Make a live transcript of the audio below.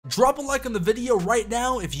Drop a like on the video right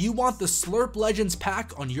now if you want the Slurp Legends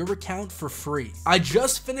pack on your account for free. I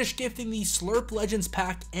just finished gifting the Slurp Legends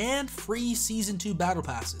pack and free Season 2 Battle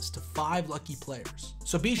Passes to 5 lucky players.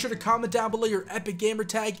 So be sure to comment down below your epic gamer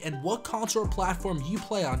tag and what console or platform you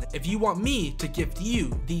play on if you want me to gift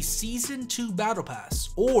you the Season 2 Battle Pass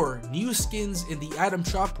or new skins in the item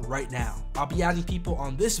shop right now. I'll be adding people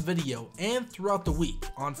on this video and throughout the week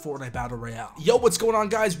on Fortnite Battle Royale. Yo, what's going on,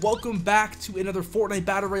 guys? Welcome back to another Fortnite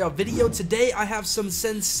Battle Royale video. Today I have some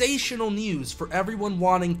sensational news for everyone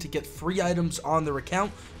wanting to get free items on their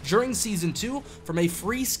account during Season 2, from a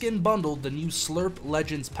free skin bundle, the new Slurp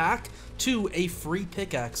Legends pack, to a free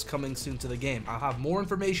pickaxe coming soon to the game. I'll have more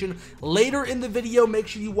information later in the video. Make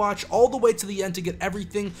sure you watch all the way to the end to get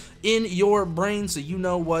everything in your brain so you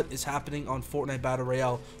know what is happening on Fortnite Battle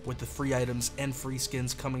Royale with the free items and free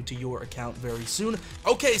skins coming to your account very soon.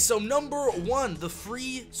 Okay, so number one, the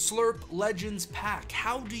free Slurp Legends pack.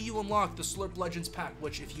 How do you unlock the Slurp Legends pack,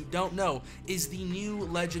 which, if you don't know, is the new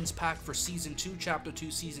Legends pack for Season 2, Chapter 2,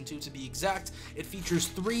 Season 2 to be exact. It features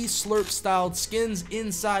 3 Slurp-styled skins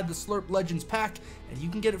inside the Slurp Legends pack, and you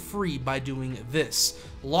can get it free by doing this.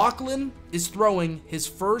 Lachlan is throwing his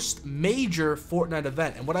first major Fortnite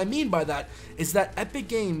event, and what I mean by that is that Epic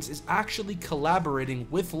Games is actually collaborating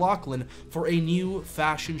with Lachlan for a new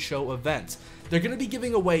fashion show event. They're going to be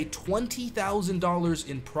giving away $20,000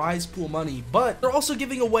 in prize pool money, but they're also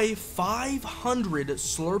giving away 500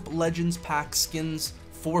 Slurp Legends pack skins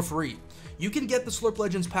for free. You can get the Slurp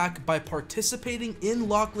Legends pack by participating in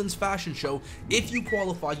Lachlan's fashion show. If you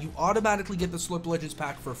qualify, you automatically get the Slurp Legends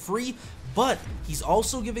pack for free, but he's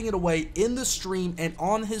also giving it away in the stream and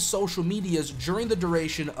on his social medias during the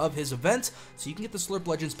duration of his event, so you can get the Slurp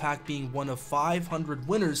Legends pack being one of 500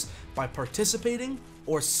 winners by participating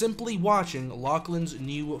or simply watching Lachlan's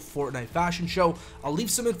new Fortnite fashion show. I'll leave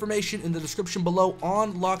some information in the description below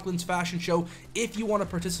on Lachlan's fashion show if you want to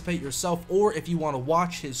participate yourself or if you want to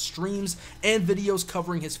watch his streams and videos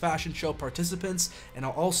covering his fashion show participants. And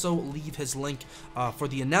I'll also leave his link for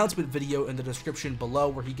the announcement video in the description below,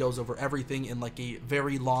 where he goes over everything in like a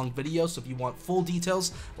very long video. So if you want full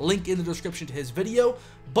details, link in the description to his video.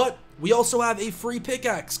 But we also have a free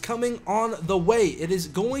pickaxe coming on the way. It is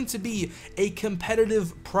going to be a competitive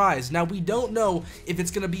prize. Now, we don't know if it's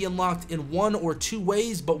going to be unlocked in 1 or 2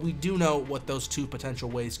 ways, but we do know what those 2 potential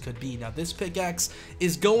ways could be. Now, this pickaxe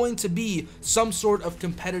is going to be some sort of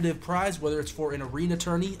competitive prize, whether it's for an arena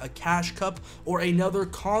tourney, a cash cup, or another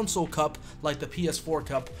console cup like the PS4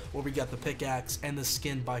 cup, where we got the pickaxe and the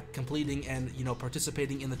skin by completing and, you know,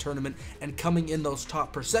 participating in the tournament and coming in those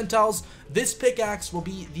top percentiles. This pickaxe will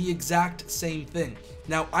be the exact same thing.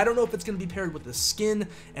 Now, I don't know if it's going to be paired with a skin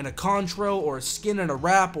and a contro, or a skin and a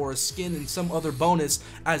wrap, or a skin and some other bonus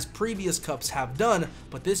as previous cups have done,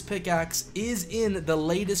 but this pickaxe is in the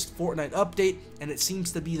latest Fortnite update, and it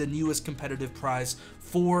seems to be the newest competitive prize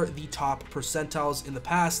for the top percentiles. In the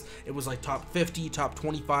past, it was like top 50, top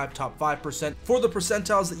 25, top 5%. For the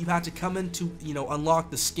percentiles that you had to come in to, you know, unlock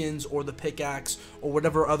the skins or the pickaxe or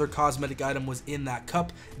whatever other cosmetic item was in that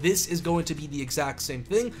cup, this is going to be the exact same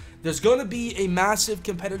thing. There's going to be a massive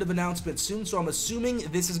competitive announcement soon, so I'm assuming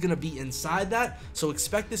this is going to be inside that. So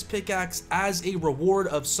expect this pickaxe as a reward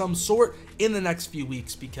of some sort in the next few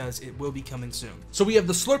weeks, because it will be coming soon. So we have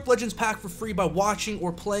the Slurp Legends pack for free by watching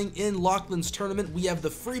or playing in Lachlan's tournament. We have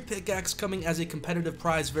the free pickaxe coming as a competitive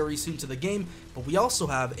prize very soon to the game, but we also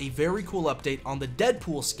have a very cool update on the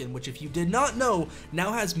Deadpool skin, which, if you did not know,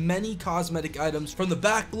 now has many cosmetic items, from the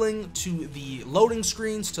back bling to the loading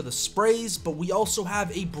screens to the sprays. But we also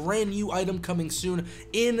have a brand new item coming soon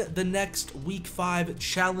in the next week 5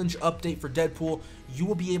 challenge update for Deadpool. You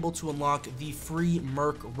will be able to unlock the free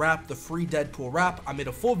Merc wrap, the free Deadpool wrap. I made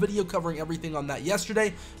a full video covering everything on that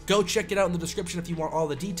yesterday. Go check it out in the description if you want all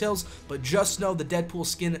the details, but just know the Deadpool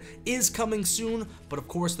skin is coming soon. But of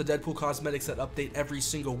course, the Deadpool cosmetics that update every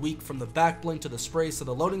single week, from the back bling to the sprays to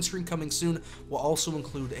the loading screen coming soon, will also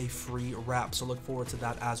include a free wrap. So look forward to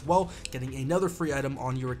that as well, getting another free item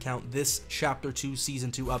on your account this Chapter 2 Season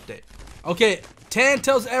 2 update. Okay, Tan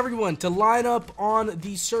tells everyone to line up on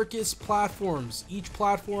the circus platforms. Each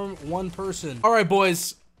platform, 1 person. All right,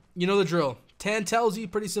 boys, you know the drill. Tan tells you,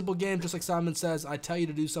 pretty simple game, just like Simon says. I tell you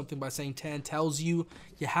to do something by saying Tan tells you.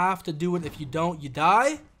 You have to do it. If you don't, you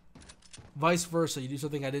die. Vice versa. You do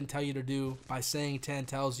something I didn't tell you to do by saying Tan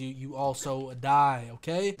tells you, you also die,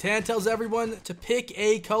 okay? Tan tells everyone to pick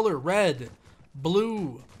a color: red,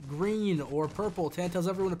 blue, green, or purple. Tan tells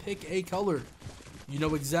everyone to pick a color. You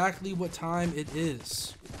know exactly what time it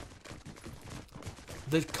is.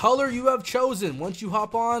 The color you have chosen, once you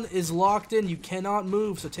hop on, is locked in. You cannot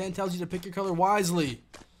move, so Tan tells you to pick your color wisely.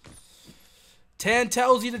 Tan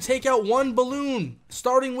tells you to take out one balloon,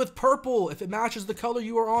 starting with purple. If it matches the color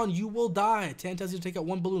you are on, you will die. Tan tells you to take out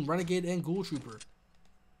one balloon, Renegade and Ghoul Trooper.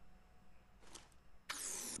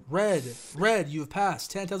 Red, you have passed.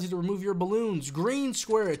 Tan tells you to remove your balloons. Green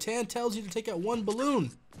square, Tan tells you to take out one balloon.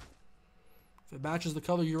 If it matches the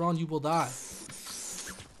color you're on, you will die.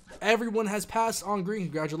 Everyone has passed on green.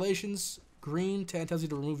 Congratulations. Green, Tan tells you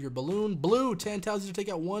to remove your balloon. Blue, Tan tells you to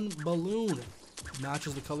take out one balloon. If it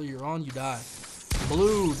matches the color you're on, you die.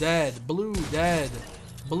 Blue, dead. Blue, dead.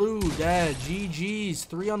 Blue, dead. GG's.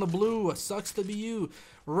 3 on the blue. Sucks to be you.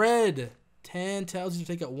 Red, Tan tells you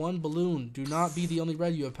to take out one balloon. Do not be the only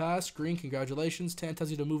red. You have passed. Green, congratulations. Tan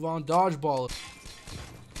tells you to move on. Dodgeball.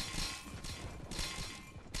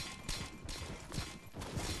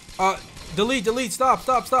 Delete. Stop.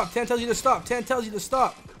 Tan tells you to stop. Tan tells you to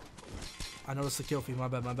stop. I noticed the kill feed. My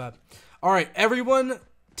bad. All right, everyone.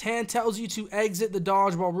 Tan tells you to exit the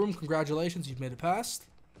dodgeball room. Congratulations, you've made it past.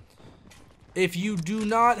 If you do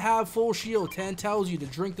not have full shield, Tan tells you to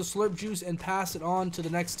drink the slurp juice and pass it on to the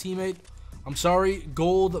next teammate. I'm sorry,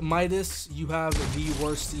 Gold Midas, you have the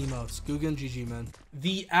worst emotes. Guggen, GG, man.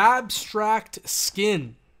 The abstract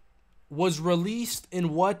skin was released in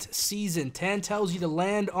what season? Tan tells you to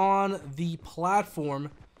land on the platform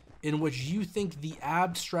in which you think the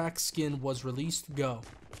abstract skin was released. Go.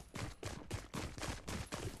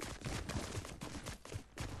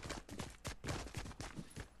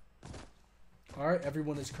 Alright,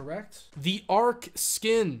 everyone is correct. The Arc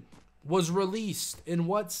skin was released in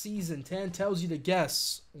what season? Tan tells you to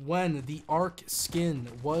guess when the Arc skin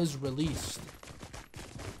was released.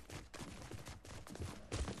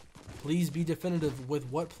 Please be definitive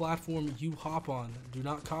with what platform you hop on. Do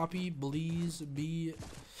not copy. Please be...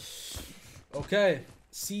 Okay.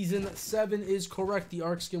 Season 7 is correct. The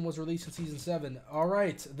Arc skin was released in Season 7.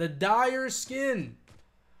 Alright. The Dire skin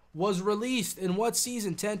was released in what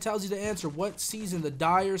season? Tan tells you to answer what season the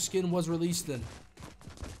Dire skin was released in.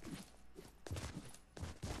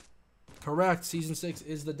 Correct. Season 6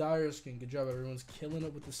 is the Dire skin. Good job. Everyone's killing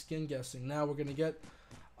it with the skin guessing. Now we're going to get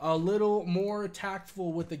a little more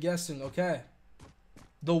tactful with the guessing. Okay.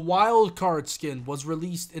 The wild card skin was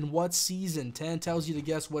released in what season? Tan tells you to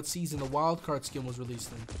guess what season the wild card skin was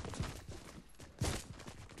released in.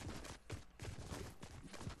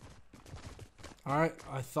 Alright,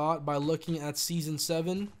 I thought by looking at Season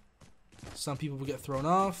 7, some people would get thrown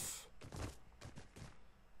off.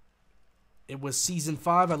 It was Season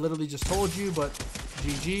 5, I literally just told you, but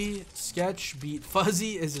GG. Sketch beat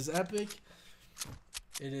Fuzzy is his epic.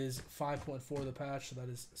 It is 5.4 the patch, so that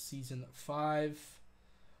is Season 5.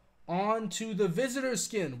 On to the Visitor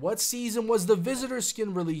skin. What season was the Visitor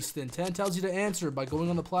skin released in? Tan tells you to answer by going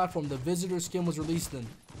on the platform the Visitor skin was released in.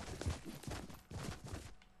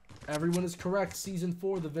 Everyone is correct. Season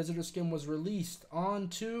 4, the Visitor skin was released. On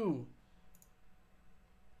to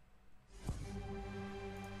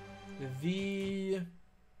the...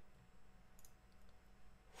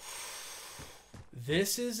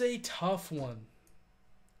 This is a tough one.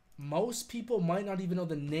 Most people might not even know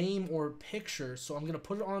the name or picture, so I'm going to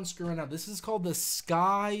put it on screen right now. This is called the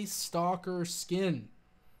Sky Stalker skin.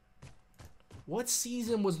 What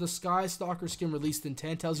season was the Sky Stalker skin released in?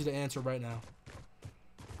 Tan tells you to answer right now.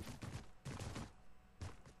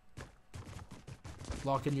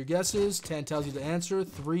 Lock in your guesses. Tan tells you to answer.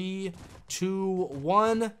 3, 2,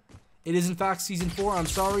 1. It is in fact Season 4. I'm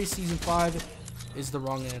sorry. Season 5 is the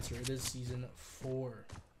wrong answer. It is Season 4.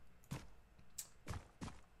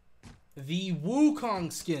 The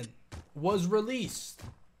Wukong skin was released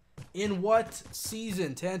in what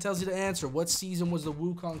season? Tan tells you to answer. What season was the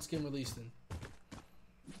Wukong skin released in?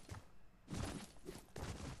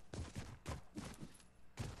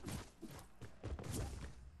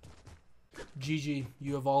 GG,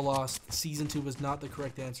 you have all lost. Season 2 was not the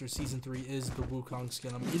correct answer. Season 3 is the Wukong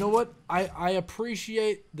skin. You know what? I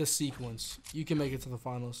appreciate the sequence. You can make it to the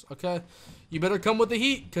finals, okay? You better come with the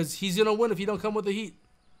heat, because he's going to win if you don't come with the heat.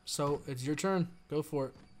 So, it's your turn. Go for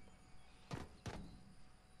it.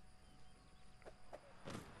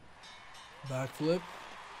 Backflip.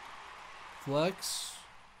 Flex.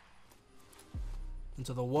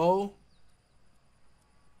 Into the whoa.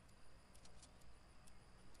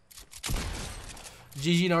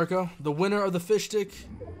 GG Narco. The winner of the fish stick,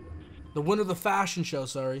 the winner of the fashion show,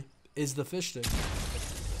 sorry, is the fish stick.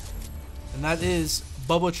 And that is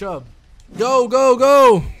Bubba Chubb. Go, go,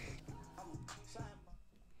 go!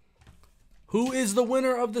 Who is the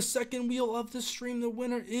winner of the second wheel of the stream? The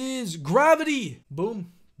winner is Gravity.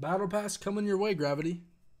 Boom. Battle Pass coming your way, Gravity.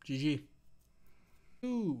 GG.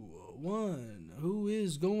 2, 1. Who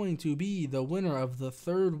is going to be the winner of the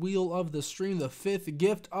third wheel of the stream? The fifth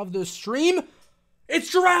gift of the stream? It's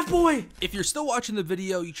Giraffe Boy! If you're still watching the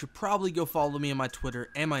video, you should probably go follow me on my Twitter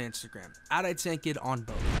and my Instagram, @ITankIt on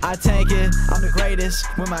both. I tank it, I'm the greatest,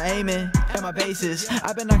 with my aiming and my bases.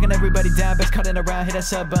 I've been knocking everybody down, best cutting around, hit that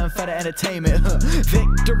sub button for the entertainment.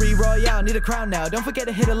 Victory Royale, need a crown now. Don't forget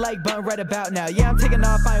to hit a like button right about now. Yeah, I'm taking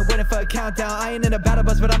off, I ain't waiting for a countdown. I ain't in a battle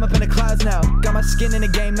bus, but I'm up in the clouds now. Got my skin in the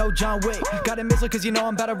game, no John Wick. Got a missile cause you know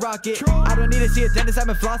I'm about to rock it. I don't need to see a dentist, I've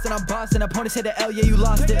been flossing, I'm bossing. Opponents hit the L, yeah, you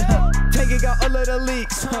lost it. Tank it, got all of the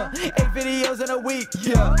leaks. 8 videos in a week,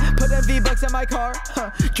 yeah. Put them V-Bucks in my car,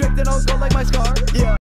 drifting on gold like my scar, yeah.